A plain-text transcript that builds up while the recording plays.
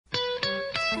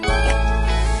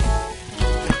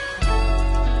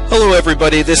Hello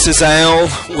everybody, this is Al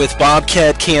with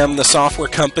BobCAD CAM, the software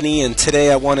company, and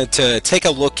today I wanted to take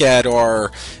a look at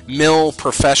our mill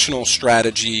professional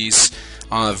strategies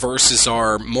versus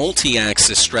our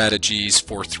multi-axis strategies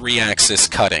for 3-axis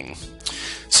cutting.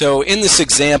 So in this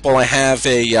example I have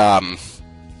a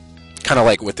kind of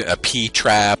like with a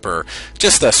P-trap or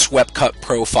just a swept cut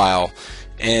profile.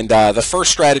 And the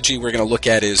first strategy we're going to look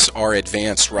at is our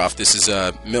advanced rough. This is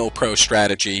a mill pro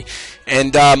strategy,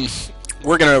 and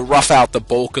we're going to rough out the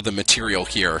bulk of the material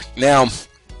here. Now,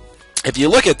 if you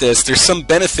look at this, there's some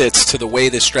benefits to the way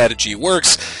this strategy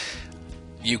works.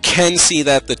 You can see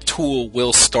that the tool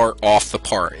will start off the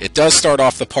part. It does start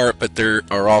off the part, but there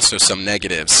are also some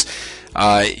negatives.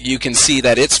 You can see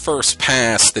that its first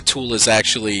pass, the tool is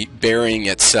actually burying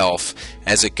itself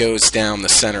as it goes down the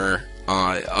center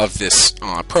of this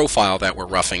profile that we're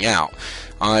roughing out.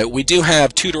 We do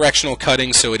have two-directional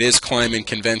cutting, so it is climb and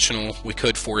conventional. We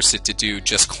could force it to do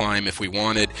just climb if we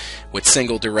wanted with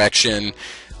single direction.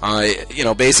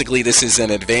 Basically this is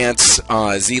an advanced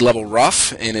Z-level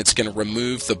rough, and it's going to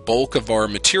remove the bulk of our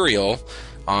material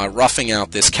roughing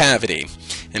out this cavity.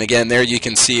 And again, there you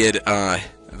can see it,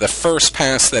 the first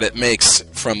pass that it makes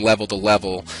from level to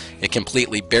level, it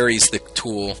completely buries the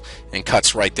tool and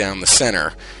cuts right down the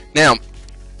center. Now,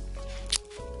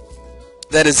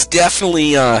 that is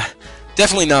definitely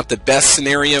not the best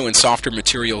scenario. In softer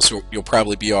materials you'll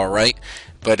probably be alright,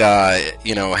 but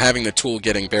having the tool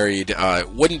getting buried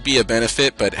wouldn't be a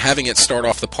benefit, but having it start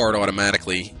off the part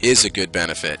automatically is a good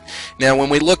benefit. Now when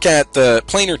we look at the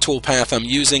planar toolpath, I'm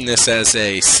using this as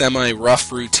a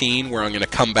semi-rough routine where I'm going to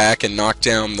come back and knock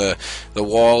down the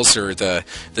walls or the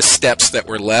steps that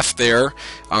were left there.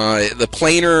 The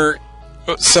planar,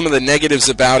 some of the negatives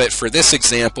about it for this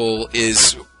example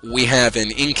is we have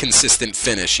an inconsistent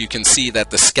finish. You can see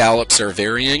that the scallops are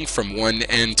varying from one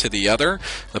end to the other.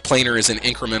 The planar is an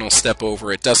incremental step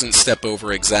over. It doesn't step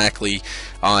over exactly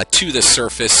to the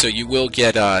surface, so you will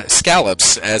get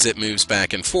scallops as it moves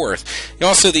back and forth. And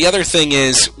also, the other thing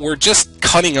is we're just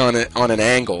cutting on an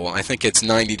angle. I think it's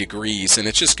 90 degrees, and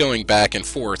it's just going back and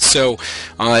forth. So,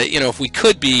 if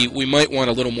we might want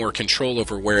a little more control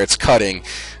over where it's cutting.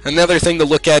 Another thing to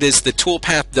look at is the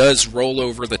toolpath does roll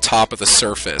over the top of the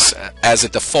surface. As a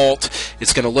default,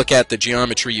 it's going to look at the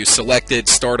geometry you selected,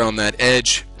 start on that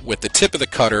edge with the tip of the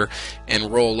cutter,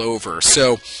 and roll over.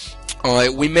 So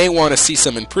we may want to see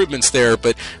some improvements there,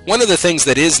 but one of the things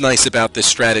that is nice about this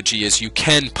strategy is you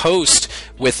can post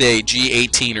with a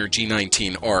G18 or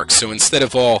G19 arc. So instead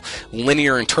of all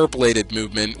linear interpolated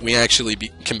movement, we actually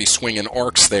can be swinging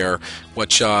arcs there,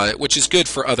 which is good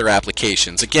for other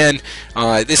applications. Again,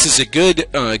 this is a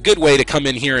good way to come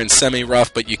in here in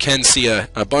semi-rough, but you can see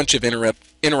a bunch of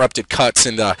interrupted cuts,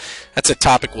 and that's a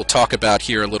topic we'll talk about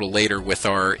here a little later with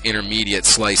our intermediate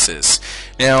slices.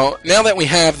 Now that we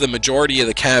have the majority of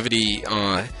the cavity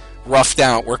roughed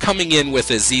out, we're coming in with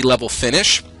a Z-level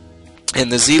finish, and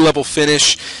the Z-level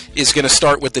finish is going to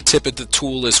start with the tip of the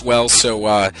tool as well,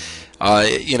 so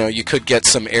you could get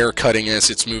some air cutting as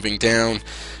it's moving down.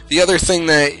 The other thing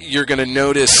that you're going to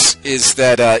notice is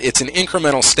that it's an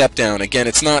incremental step down. Again,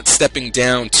 it's not stepping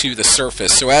down to the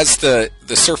surface. So as the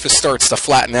surface starts to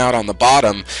flatten out on the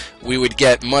bottom, we would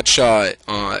get much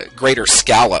greater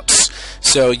scallops.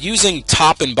 So using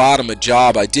top and bottom a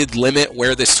job, I did limit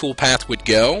where this toolpath would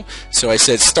go. So I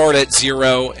said start at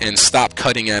 0 and stop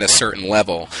cutting at a certain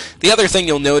level. The other thing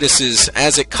you'll notice is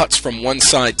as it cuts from one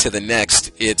side to the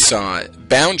next, its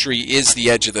boundary is the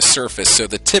edge of the surface. So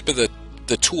the tip of the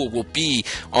tool will be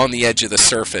on the edge of the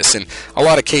surface. In a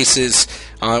lot of cases,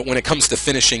 when it comes to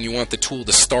finishing, you want the tool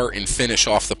to start and finish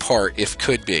off the part if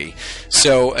could be.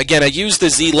 So again, I used the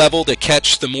Z level to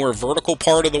catch the more vertical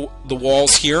part of the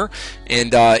walls here,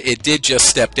 and it did just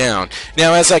step down.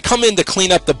 Now as I come in to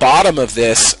clean up the bottom of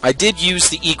this, I did use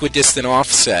the Equidistant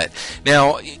Offset.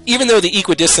 Now even though the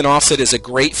Equidistant Offset is a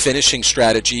great finishing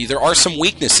strategy, there are some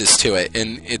weaknesses to it,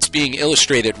 and it's being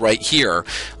illustrated right here.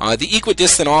 The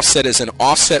Equidistant Offset is an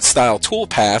offset style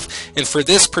toolpath, and for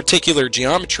this particular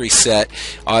geometry set,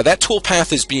 that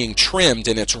toolpath is being trimmed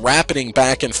and it's rapiding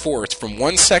back and forth from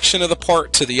one section of the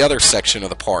part to the other section of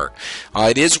the part.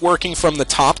 It is working from the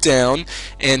top down,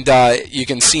 and you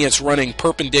can see it's running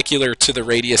perpendicular to the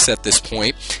radius at this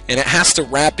point, and it has to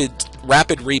rapid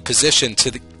reposition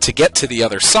to get to the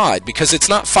other side because it's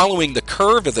not following the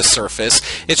curve of the surface,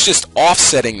 it's just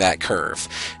offsetting that curve.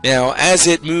 Now as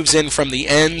it moves in from the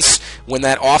ends, when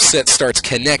that offset starts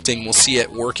connecting, we'll see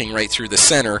it working right through the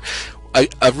center.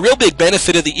 a real big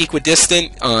benefit of the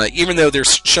Equidistant, even though they're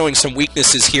showing some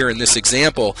weaknesses here in this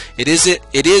example, it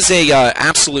is a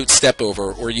absolute step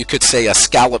over, or you could say a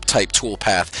scallop type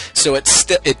toolpath. So its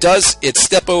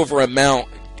step over amount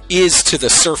is to the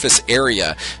surface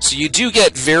area, so you do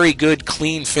get very good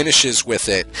clean finishes with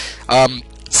it.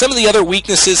 Some of the other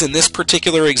weaknesses in this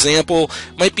particular example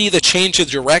might be the change of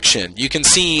direction. You can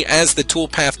see as the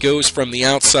toolpath goes from the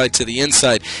outside to the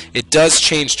inside, it does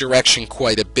change direction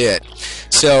quite a bit.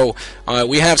 So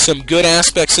we have some good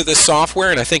aspects of this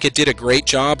software, and I think it did a great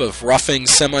job of roughing,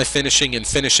 semi-finishing, and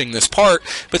finishing this part.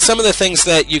 But some of the things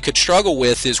that you could struggle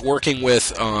with is working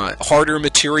with harder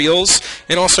materials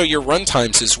and also your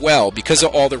runtimes as well. Because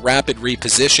of all the rapid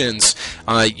repositions,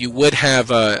 you would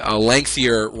have a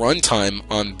lengthier runtime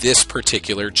on this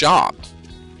particular job.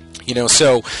 You know,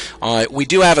 so we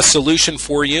do have a solution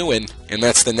for you, and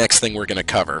that's the next thing we're going to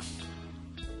cover.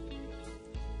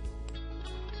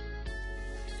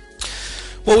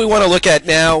 What we want to look at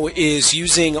now is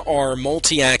using our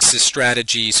multi-axis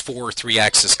strategies for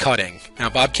 3-axis cutting.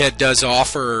 Now, BobCAD does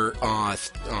offer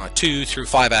 2 through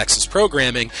 5-axis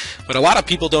programming, but a lot of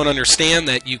people don't understand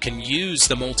that you can use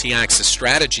the multi-axis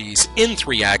strategies in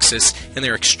 3-axis, and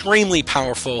they're extremely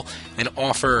powerful and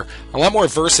offer a lot more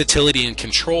versatility and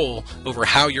control over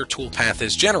how your toolpath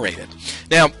is generated.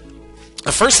 Now,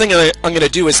 the first thing I'm going to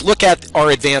do is look at our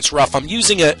advanced rough. I'm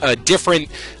using a different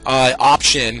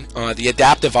option, the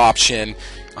adaptive option,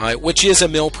 which is a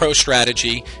Mill Pro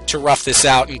strategy, to rough this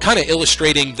out and kind of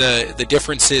illustrating the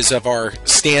differences of our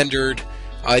standard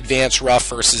advanced rough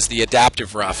versus the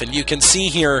adaptive rough. And you can see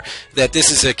here that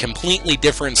this is a completely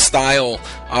different style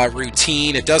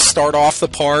routine. It does start off the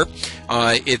part.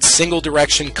 It's single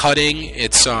direction cutting.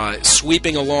 It's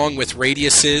sweeping along with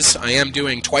radiuses. I am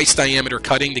doing twice diameter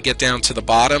cutting to get down to the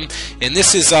bottom, and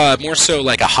this is more so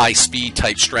like a high speed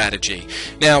type strategy.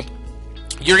 Now,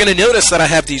 you're going to notice that I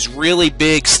have these really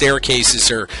big staircases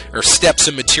or steps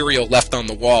of material left on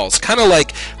the walls, kind of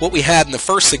like what we had in the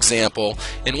first example.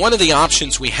 And one of the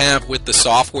options we have with the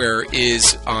software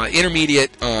is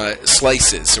intermediate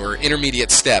slices or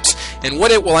intermediate steps. And what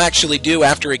it will actually do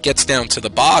after it gets down to the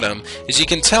bottom is you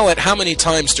can tell it how many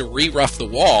times to re-rough the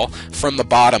wall from the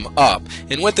bottom up.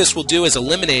 And what this will do is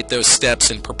eliminate those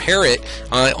steps and prepare it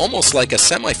almost like a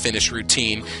semi-finish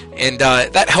routine. And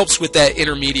that helps with that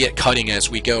intermediate cutting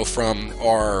as we go from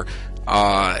our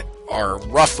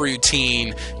rough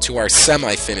routine to our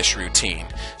semi-finish routine.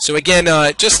 So again,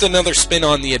 just another spin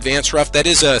on the advanced rough. That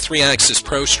is a 3-axis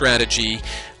pro strategy,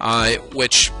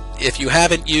 which if you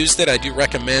haven't used it, I do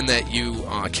recommend that you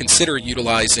consider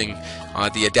utilizing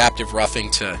the adaptive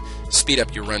roughing to speed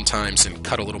up your run times and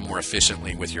cut a little more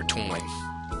efficiently with your tooling.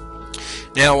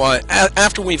 Now,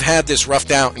 after we've had this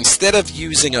roughed out, instead of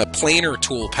using a planar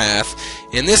toolpath,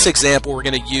 in this example we're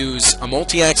going to use a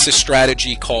multi-axis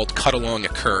strategy called cut along a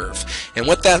curve. And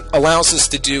what that allows us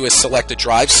to do is select a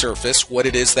drive surface, what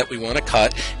it is that we want to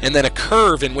cut, and then a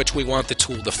curve in which we want the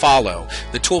tool to follow.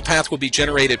 The toolpath will be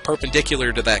generated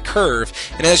perpendicular to that curve,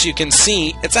 and as you can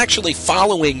see, it's actually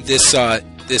following this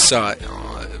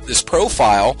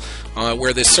profile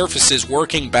where the surface is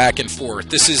working back and forth.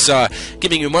 This is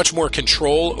giving you much more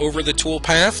control over the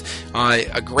toolpath.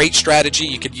 A great strategy.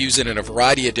 You could use it in a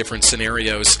variety of different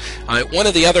scenarios. One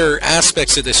of the other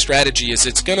aspects of this strategy is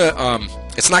it's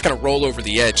not going to roll over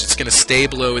the edge. It's going to stay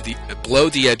below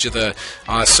the edge of the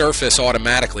surface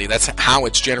automatically. That's how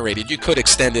it's generated. You could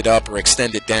extend it up or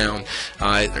extend it down.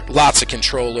 Lots of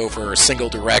control over single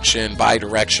direction,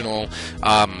 bi-directional,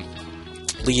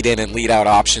 lead in and lead out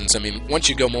options. I mean, once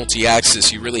you go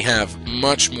multi-axis, you really have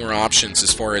much more options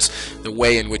as far as the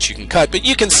way in which you can cut. But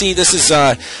you can see this is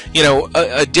a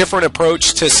different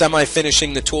approach to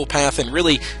semi-finishing the toolpath, and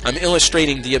really I'm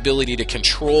illustrating the ability to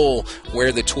control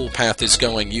where the toolpath is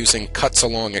going using cuts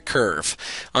along a curve.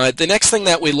 The next thing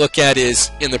that we look at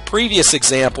is, in the previous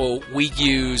example, we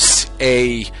used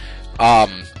a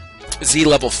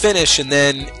Z-level finish and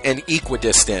then an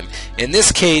equidistant. In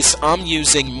this case, I'm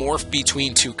using morph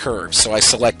between two curves. So I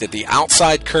selected the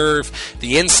outside curve,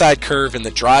 the inside curve, and the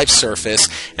drive surface.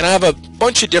 And I have a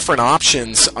bunch of different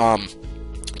options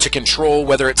to control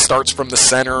whether it starts from the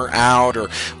center out or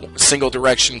single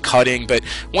direction cutting. But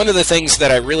one of the things that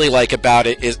I really like about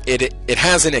it is it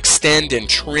has an extend and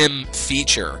trim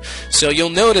feature. So you'll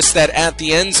notice that at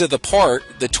the ends of the part,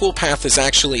 the toolpath is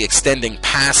actually extending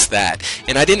past that,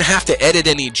 and I didn't have to edit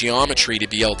any geometry to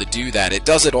be able to do that. It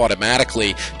does it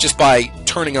automatically just by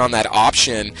turning on that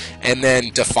option and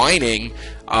then defining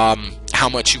how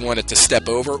much you want it to step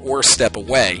over or step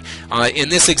away. In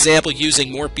this example,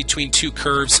 using morph between two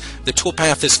curves, the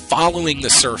toolpath is following the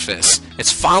surface.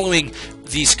 It's following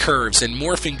these curves and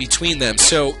morphing between them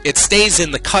so it stays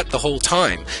in the cut the whole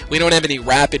time. We don't have any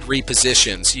rapid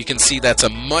repositions. You can see that's a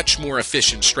much more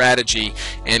efficient strategy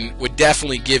and would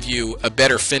definitely give you a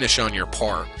better finish on your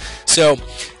part. So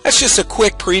that's just a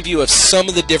quick preview of some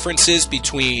of the differences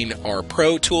between our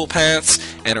Pro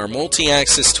toolpaths and our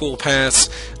multi-axis toolpaths.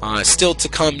 Still to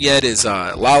come yet is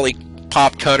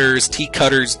lollipop cutters,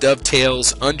 T-cutters,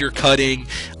 dovetails, undercutting,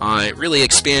 really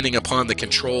expanding upon the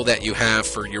control that you have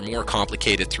for your more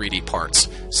complicated 3D parts.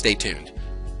 Stay tuned.